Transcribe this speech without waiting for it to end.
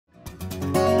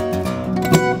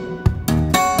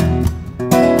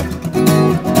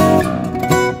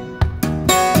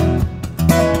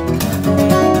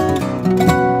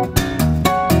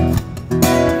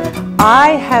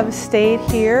I have stayed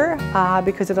here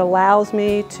because it allows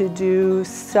me to do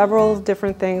several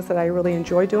different things that I really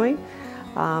enjoy doing.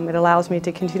 It allows me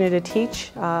to continue to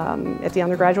teach at the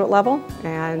undergraduate level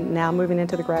and now moving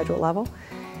into the graduate level.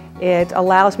 It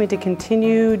allows me to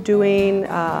continue doing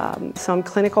some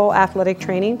clinical athletic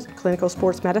training, clinical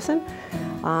sports medicine.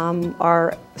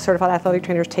 Our certified athletic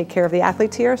trainers take care of the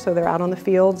athletes here, so they're out on the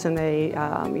fields and they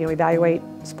evaluate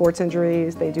sports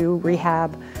injuries, they do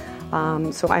rehab.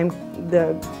 So I'm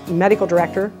the medical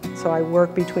director, so I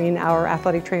work between our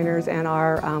athletic trainers and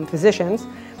our physicians,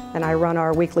 and I run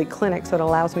our weekly clinic, so it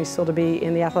allows me still to be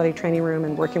in the athletic training room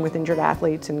and working with injured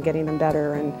athletes and getting them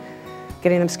better and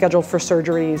getting them scheduled for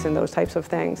surgeries and those types of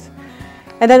things.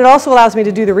 And then it also allows me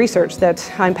to do the research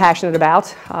that I'm passionate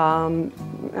about.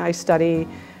 I study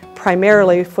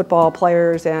primarily football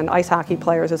players and ice hockey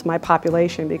players as my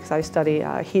population because I study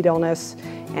heat illness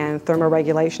and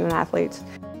thermoregulation in athletes.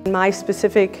 My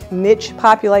specific niche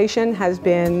population has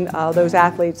been those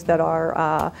athletes that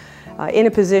are in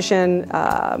a position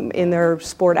in their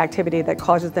sport activity that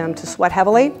causes them to sweat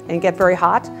heavily and get very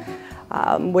hot,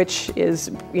 which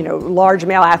is, large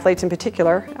male athletes in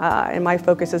particular. And my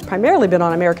focus has primarily been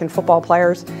on American football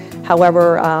players.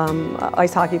 However,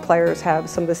 ice hockey players have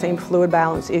some of the same fluid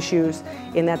balance issues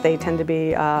in that they tend to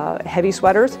be heavy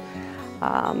sweaters.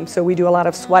 So we do a lot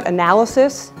of sweat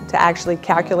analysis to actually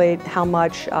calculate how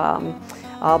much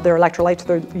of their electrolytes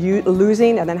they're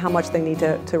losing and then how much they need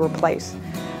to replace.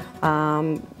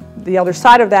 The other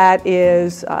side of that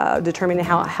is determining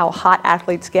how hot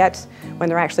athletes get when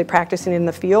they're actually practicing in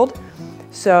the field.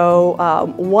 So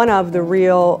one of the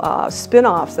real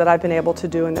spin-offs that I've been able to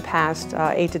do in the past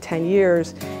 8 to 10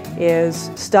 years is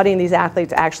studying these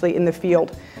athletes actually in the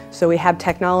field. So we have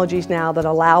technologies now that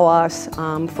allow us,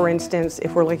 for instance,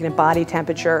 if we're looking at body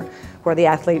temperature, where the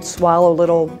athletes swallow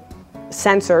little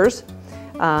sensors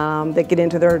that get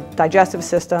into their digestive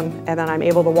system, and then I'm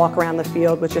able to walk around the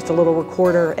field with just a little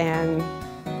recorder and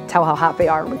tell how hot they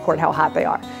are and record how hot they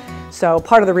are. So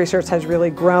part of the research has really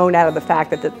grown out of the fact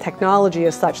that the technology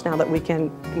is such now that we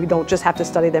don't just have to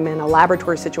study them in a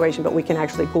laboratory situation, but we can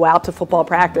actually go out to football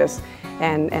practice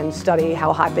and study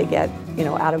how hot they get,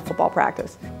 out in football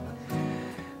practice.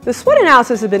 The sweat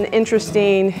analysis has been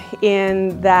interesting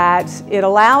in that it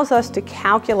allows us to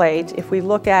calculate, if we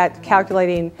look at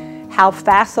calculating how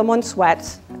fast someone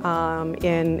sweats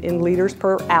in liters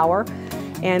per hour,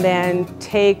 and then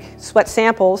take sweat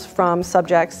samples from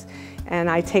subjects, and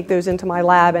I take those into my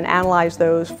lab and analyze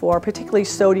those for particularly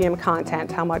sodium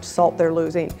content, how much salt they're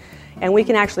losing. And we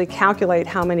can actually calculate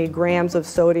how many grams of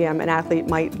sodium an athlete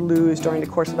might lose during the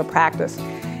course of a practice.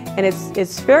 And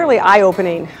it's fairly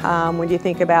eye-opening when you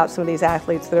think about some of these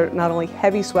athletes that are not only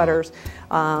heavy sweaters,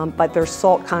 but their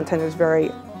salt content is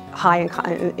very high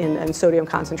in sodium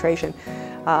concentration.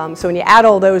 So when you add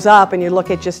all those up and you look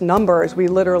at just numbers, we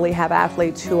literally have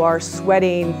athletes who are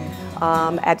sweating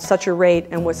at such a rate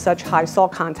and with such high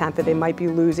salt content that they might be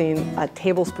losing a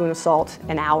tablespoon of salt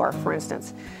an hour, for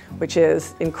instance, which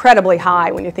is incredibly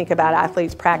high when you think about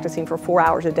athletes practicing for 4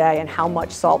 hours a day and how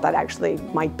much salt that actually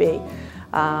might be.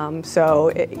 The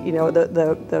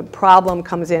problem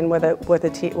comes in with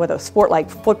a sport like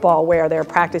football where they're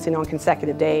practicing on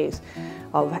consecutive days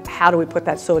of how do we put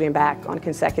that sodium back on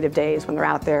consecutive days when they're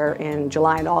out there in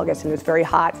July and August and it's very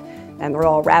hot and they're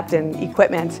all wrapped in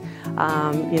equipment,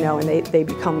 and they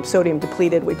become sodium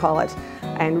depleted, we call it.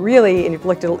 And really, and you've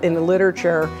looked in the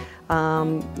literature,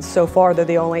 so far they're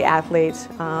the only athletes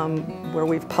where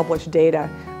we've published data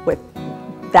with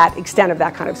that extent of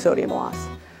that kind of sodium loss.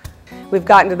 We've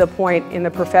gotten to the point in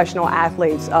the professional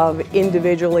athletes of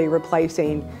individually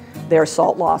replacing their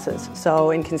salt losses.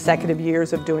 So in consecutive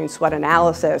years of doing sweat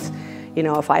analysis,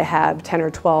 if I have 10 or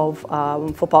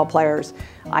 12 football players,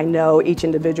 I know each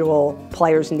individual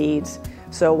player's needs.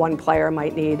 So one player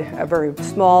might need a very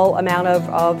small amount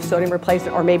of sodium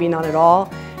replacement, or maybe none at all.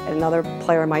 And another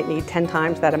player might need 10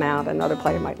 times that amount. Another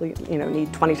player might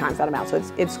need 20 times that amount. So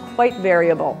it's quite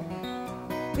variable.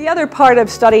 The other part of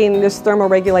studying this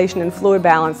thermoregulation and fluid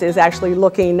balance is actually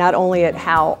looking not only at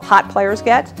how hot players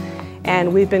get,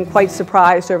 and we've been quite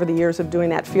surprised over the years of doing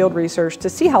that field research to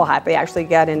see how hot they actually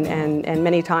get, and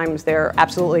many times they're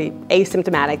absolutely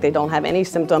asymptomatic. They don't have any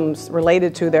symptoms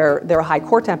related to their high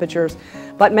core temperatures,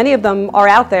 but many of them are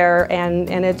out there and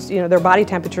it's, their body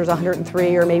temperature is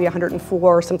 103 or maybe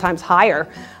 104, sometimes higher.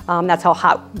 That's how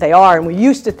hot they are, and we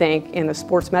used to think in the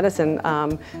sports medicine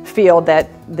field that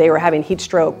they were having heat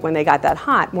stroke when they got that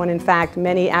hot, when in fact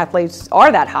many athletes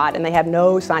are that hot and they have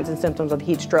no signs and symptoms of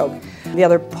heat stroke. The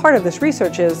other part of this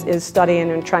research is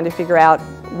studying and trying to figure out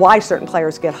why certain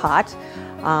players get hot.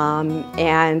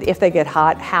 And if they get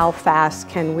hot, how fast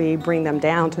can we bring them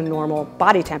down to normal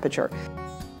body temperature?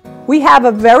 We have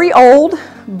a very old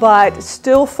but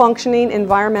still functioning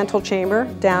environmental chamber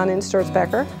down in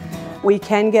Sturzbecker. We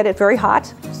can get it very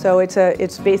hot, so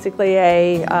it's basically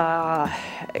a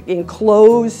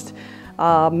enclosed,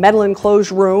 metal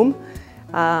enclosed room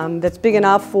that's big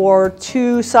enough for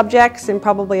 2 subjects and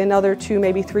probably another 2,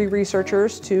 maybe 3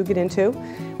 researchers to get into.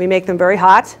 We make them very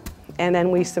hot, and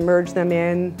then we submerge them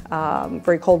in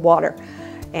very cold water.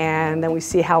 And then we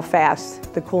see how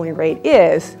fast the cooling rate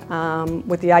is,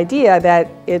 with the idea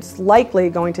that it's likely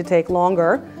going to take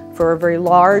longer for a very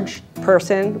large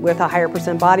person with a higher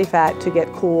 % body fat to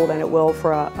get cool than it will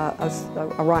for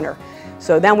a runner.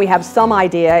 So then we have some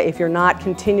idea, if you're not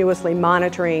continuously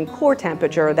monitoring core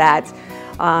temperature, that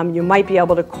you might be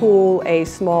able to cool a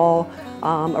small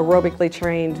aerobically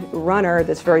trained runner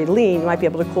that's very lean. You might be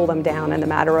able to cool them down in a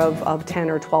matter of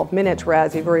 10 or 12 minutes,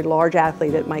 whereas a very large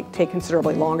athlete, it might take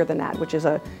considerably longer than that, which is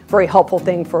a very helpful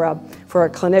thing for a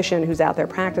clinician who's out there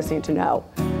practicing to know.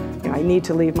 You know, I need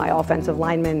to leave my offensive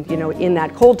linemen, in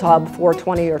that cold tub for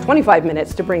 20 or 25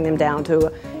 minutes to bring them down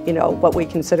to, what we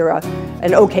consider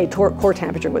an okay core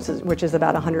temperature, which is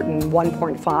about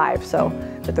 101.5, so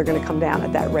that they're going to come down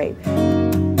at that rate.